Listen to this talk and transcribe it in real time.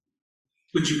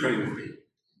Would you pray with me?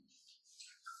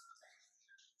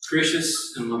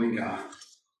 Gracious and loving God,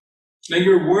 may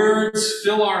your words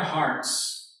fill our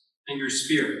hearts and your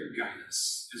Spirit guide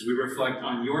us as we reflect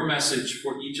on your message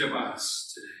for each of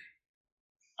us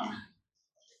today. Amen.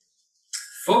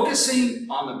 Focusing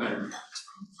on the better part.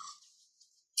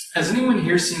 Has anyone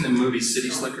here seen the movie City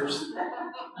Slickers?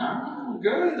 Oh,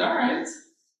 good. All right.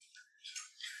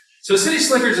 So City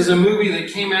Slickers is a movie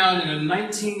that came out in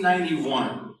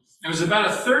 1991. It was about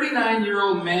a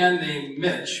 39-year-old man named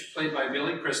Mitch, played by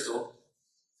Billy Crystal,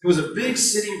 who was a big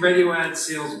city radio ad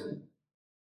salesman.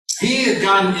 He had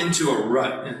gotten into a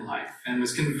rut in life and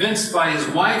was convinced by his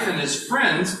wife and his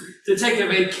friends to take a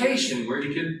vacation where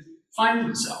he could find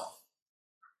himself.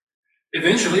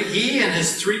 Eventually, he and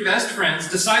his three best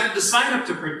friends decided to sign up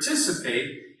to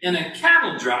participate in a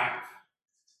cattle drive.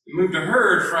 They moved a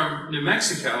herd from New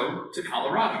Mexico to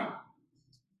Colorado.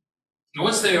 And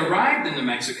once they arrived in New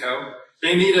Mexico,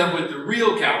 they meet up with the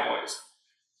real cowboys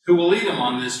who will lead them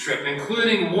on this trip,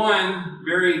 including one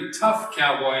very tough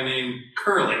cowboy named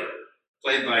Curly,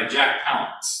 played by Jack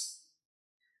Palance.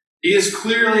 He is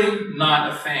clearly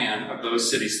not a fan of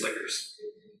those city slickers.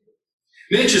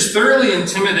 Mitch is thoroughly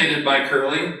intimidated by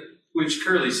Curly, which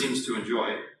Curly seems to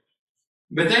enjoy.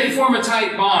 But they form a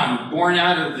tight bond born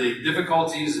out of the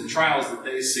difficulties and trials that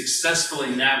they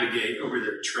successfully navigate over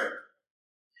their trip.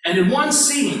 And in one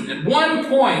scene, at one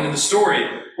point in the story,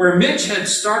 where Mitch had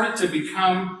started to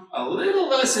become a little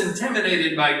less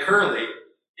intimidated by Curly,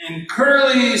 and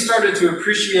Curly started to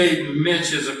appreciate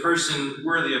Mitch as a person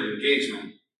worthy of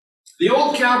engagement, the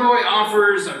old cowboy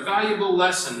offers a valuable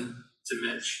lesson to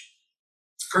Mitch.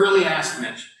 Curly asked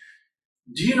Mitch,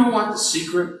 "Do you know what the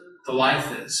secret to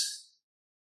life is?"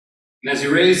 And as he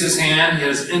raised his hand, he had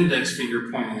his index finger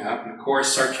pointing up. And of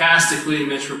course, sarcastically,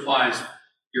 Mitch replies,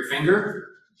 "Your finger?"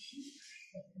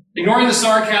 Ignoring the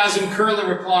sarcasm, Curly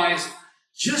replies,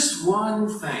 "Just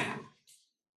one thing."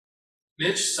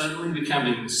 Mitch, suddenly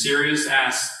becoming serious,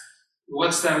 asks,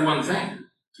 "What's that one thing?"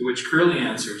 To which Curly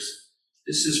answers,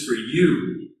 "This is for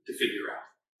you to figure out."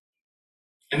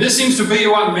 And this seems to be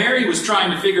what Mary was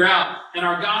trying to figure out in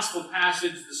our gospel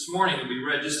passage this morning that we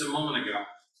read just a moment ago.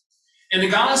 In the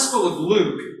Gospel of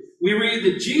Luke, we read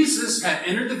that Jesus had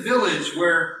entered the village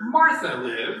where Martha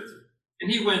lived,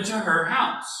 and he went to her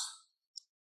house.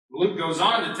 Luke goes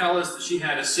on to tell us that she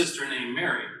had a sister named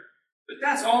Mary, but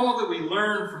that's all that we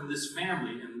learn from this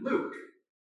family in Luke.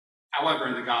 However,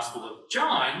 in the Gospel of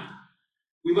John,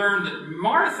 we learn that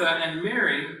Martha and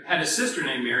Mary had a sister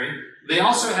named Mary. They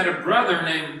also had a brother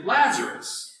named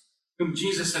Lazarus, whom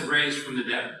Jesus had raised from the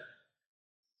dead.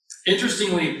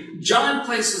 Interestingly, John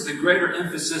places the greater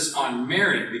emphasis on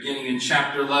Mary, beginning in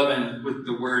chapter 11 with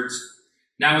the words,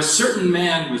 "Now a certain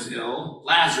man was ill,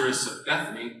 Lazarus of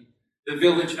Bethany, the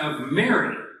village of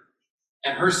Mary,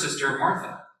 and her sister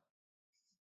Martha."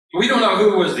 We don't know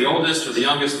who was the oldest or the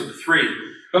youngest of the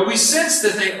three, but we sense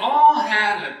that they all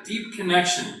had a deep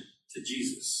connection to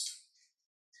Jesus.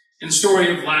 In the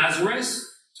story of Lazarus,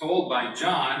 told by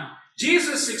John,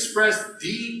 Jesus expressed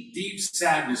deep, deep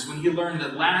sadness when he learned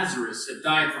that Lazarus had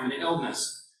died from an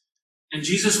illness. And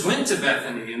Jesus went to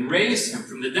Bethany and raised him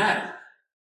from the dead.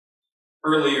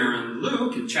 Earlier in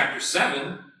Luke, in chapter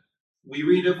 7, we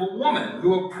read of a woman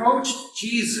who approached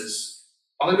Jesus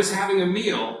while he was having a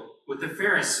meal with the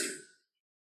Pharisee.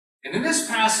 And in this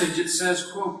passage it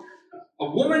says, quote, "A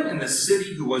woman in the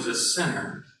city who was a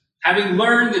sinner, having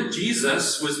learned that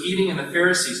Jesus was eating in the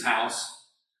Pharisee's house,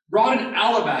 brought an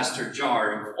alabaster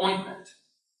jar of ointment.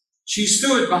 She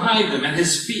stood behind him at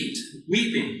his feet,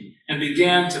 weeping, and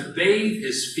began to bathe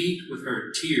his feet with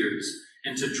her tears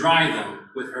and to dry them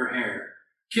with her hair,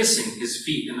 kissing his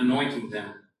feet and anointing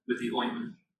them with the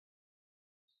ointment."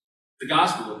 The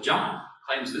Gospel of John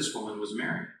claims this woman was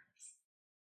Mary.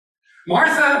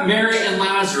 Martha, Mary, and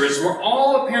Lazarus were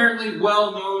all apparently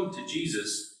well known to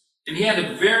Jesus, and he had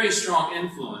a very strong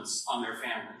influence on their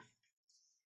family.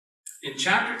 In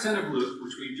chapter 10 of Luke,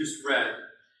 which we just read,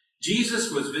 Jesus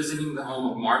was visiting the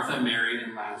home of Martha, Mary,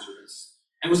 and Lazarus,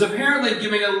 and was apparently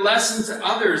giving a lesson to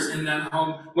others in that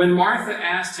home when Martha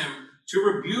asked him to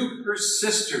rebuke her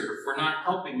sister for not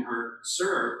helping her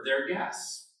serve their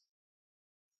guests.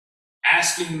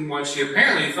 Asking what she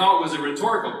apparently thought was a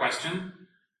rhetorical question,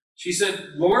 she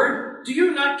said, "Lord, do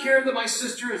you not care that my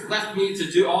sister has left me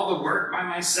to do all the work by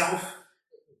myself?"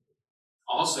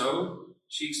 Also,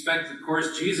 she expected, of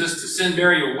course, Jesus to send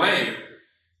Mary away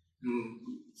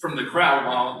from the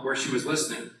crowd where she was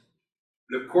listening.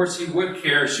 But of course he would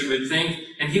care, she would think,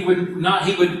 and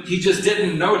he just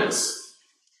didn't notice.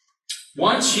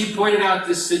 Once she pointed out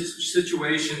this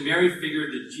situation, Mary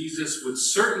figured that Jesus would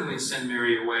certainly send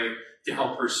Mary away to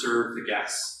help her serve the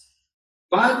guests.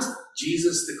 But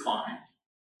Jesus declined,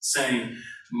 saying,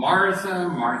 "Martha,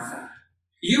 Martha,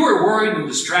 you are worried and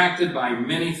distracted by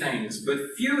many things,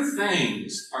 but few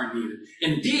things are needed.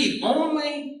 Indeed,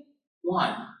 only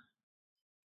one.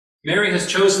 Mary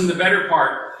has chosen the better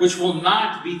part, which will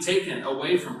not be taken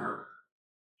away from her."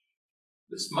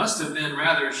 This must have been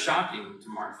rather shocking to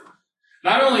Martha.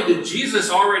 Not only did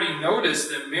Jesus already notice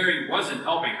that Mary wasn't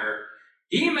helping her,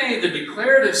 he made the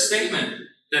declarative statement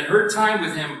that her time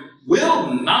with him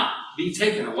will not be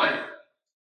taken away.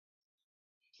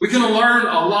 We can learn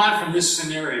a lot from this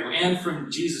scenario and from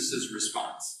Jesus'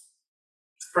 response.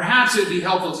 Perhaps it would be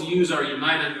helpful to use our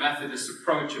United Methodist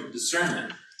approach of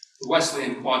discernment, the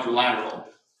Wesleyan quadrilateral,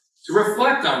 to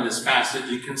reflect on this passage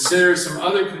and consider some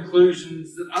other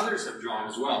conclusions that others have drawn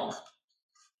as well.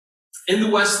 In the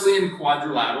Wesleyan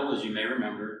quadrilateral, as you may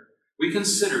remember, we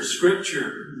consider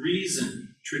Scripture,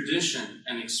 reason, tradition,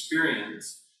 and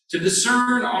experience to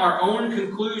discern our own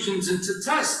conclusions and to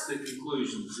test the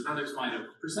conclusions that others might have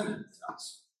presented to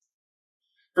us.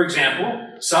 For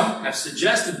example, some have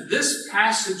suggested this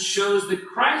passage shows that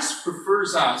Christ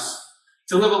prefers us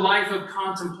to live a life of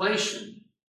contemplation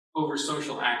over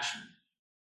social action.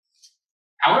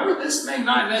 However, this may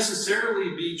not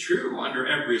necessarily be true under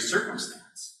every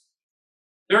circumstance.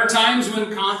 There are times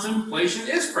when contemplation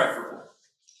is preferable,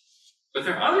 but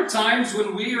there are other times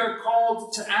when we are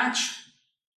called to action.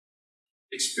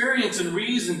 Experience and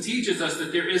reason teaches us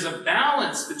that there is a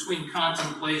balance between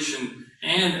contemplation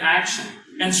and action,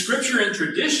 and Scripture and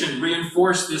tradition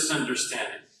reinforce this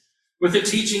understanding with the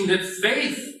teaching that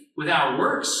faith without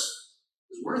works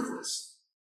is worthless.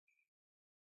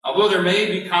 Although there may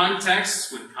be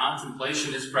contexts when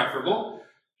contemplation is preferable,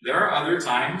 there are other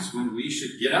times when we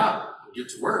should get up and get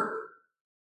to work.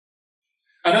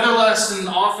 Another lesson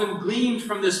often gleaned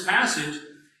from this passage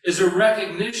is a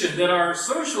recognition that our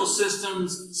social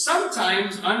systems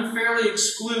sometimes unfairly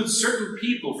exclude certain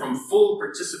people from full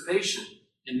participation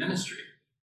in ministry.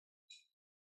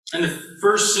 In the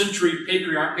first century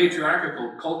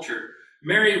patriarchal culture,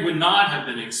 Mary would not have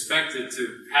been expected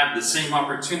to have the same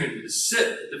opportunity to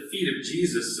sit at the feet of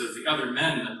Jesus as the other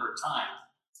men of her time.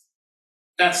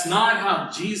 That's not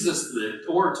how Jesus lived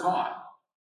or taught.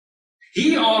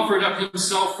 He offered up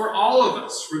himself for all of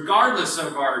us, regardless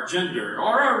of our gender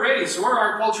or our race or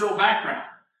our cultural background.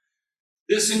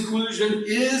 This inclusion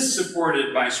is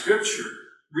supported by Scripture,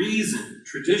 reason,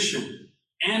 tradition,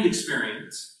 and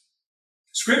experience.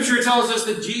 Scripture tells us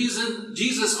that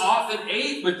Jesus often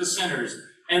ate with the sinners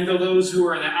and those who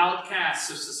are the outcasts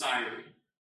of society.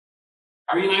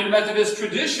 Our United Methodist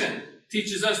tradition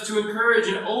teaches us to encourage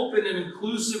an open and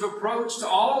inclusive approach to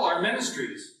all our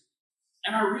ministries.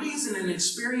 And our reason and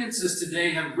experiences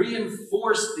today have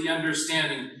reinforced the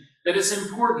understanding that it's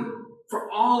important for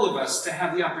all of us to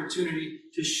have the opportunity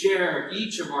to share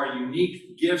each of our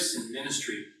unique gifts in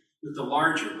ministry with the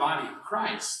larger body of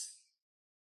Christ.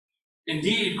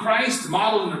 Indeed, Christ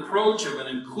modeled an approach of an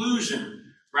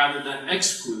inclusion rather than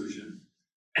exclusion.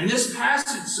 And this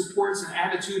passage supports an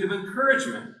attitude of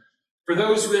encouragement for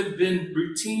those who had been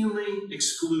routinely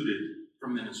excluded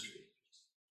from ministry.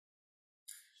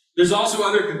 There's also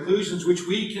other conclusions which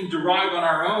we can derive on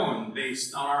our own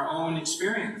based on our own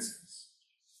experiences.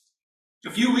 A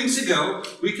few weeks ago,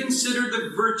 we considered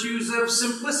the virtues of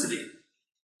simplicity.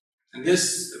 And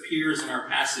this appears in our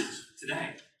passage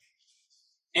today.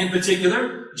 In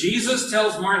particular, Jesus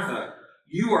tells Martha,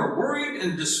 "You are worried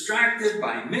and distracted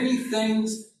by many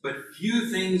things, but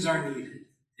few things are needed.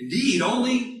 Indeed,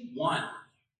 only one."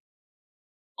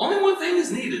 Only one thing is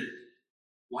needed.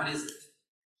 What is it?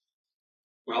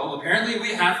 Well, apparently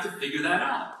we have to figure that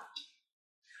out.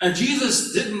 And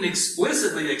Jesus didn't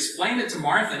explicitly explain it to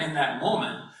Martha in that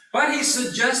moment, but he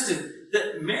suggested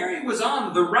that Mary was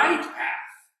on the right path.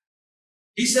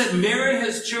 He said Mary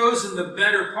has chosen the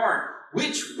better part,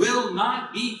 which will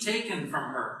not be taken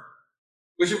from her.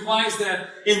 Which implies that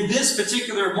in this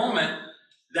particular moment,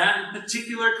 that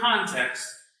particular context,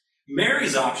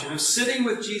 Mary's option of sitting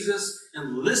with Jesus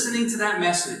and listening to that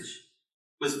message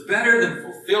was better than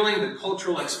fulfilling the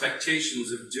cultural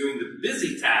expectations of doing the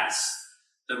busy tasks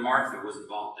that Martha was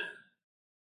involved in.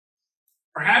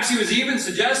 Perhaps he was even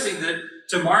suggesting that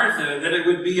to Martha that it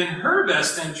would be in her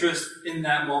best interest in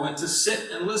that moment to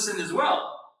sit and listen as well.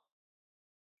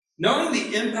 Knowing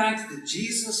the impact that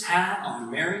Jesus had on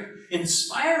Mary,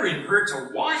 inspiring her to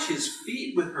wash his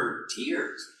feet with her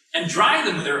tears and dry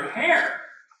them with her hair,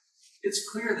 it's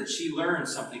clear that she learned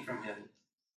something from him.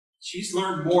 She's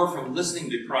learned more from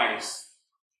listening to Christ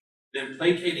than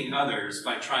placating others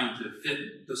by trying to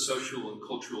fit the social and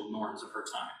cultural norms of her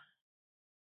time.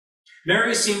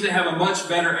 Mary seemed to have a much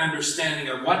better understanding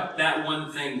of what that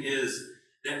one thing is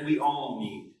that we all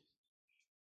need.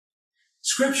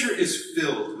 Scripture is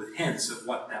filled with hints of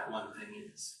what that one thing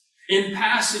is. In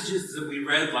passages that we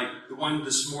read, like the one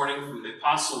this morning from the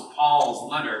Apostle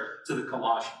Paul's letter to the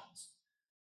Colossians,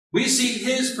 we see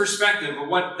his perspective of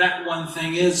what that one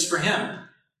thing is for him.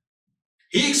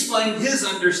 He explained his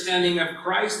understanding of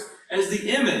Christ as the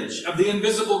image of the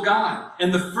invisible God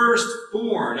and the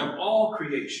firstborn of all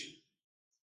creation.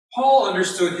 Paul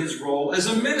understood his role as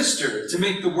a minister to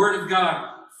make the Word of God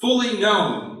fully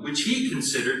known, which he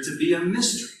considered to be a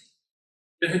mystery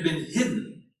that had been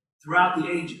hidden throughout the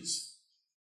ages.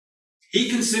 He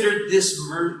considered this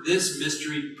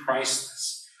mystery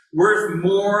priceless, worth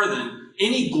more than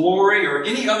any glory or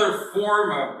any other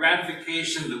form of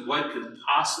gratification that one could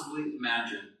possibly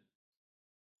imagine.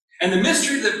 And the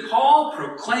mystery that Paul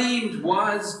proclaimed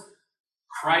was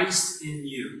Christ in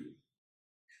you.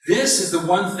 This is the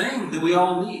one thing that we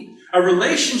all need. A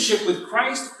relationship with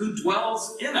Christ who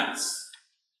dwells in us.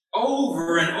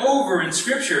 Over and over in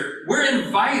Scripture, we're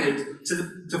invited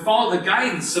to follow the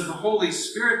guidance of the Holy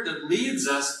Spirit that leads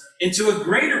us into a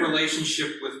greater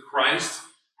relationship with Christ,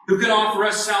 who can offer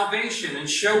us salvation and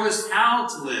show us how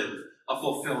to live a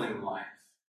fulfilling life.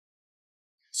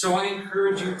 So I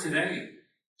encourage you today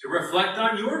to reflect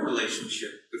on your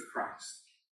relationship with Christ.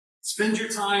 Spend your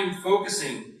time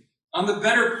focusing on the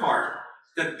better part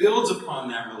that builds upon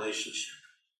that relationship.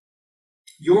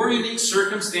 Your unique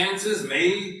circumstances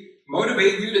may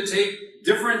motivate you to take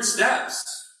different steps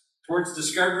towards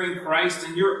discovering Christ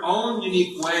in your own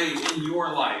unique way in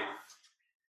your life.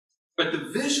 But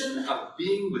the vision of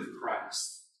being with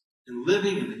Christ and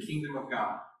living in the kingdom of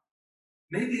God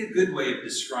may be a good way of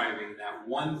describing that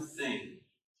one thing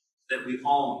that we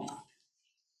all need.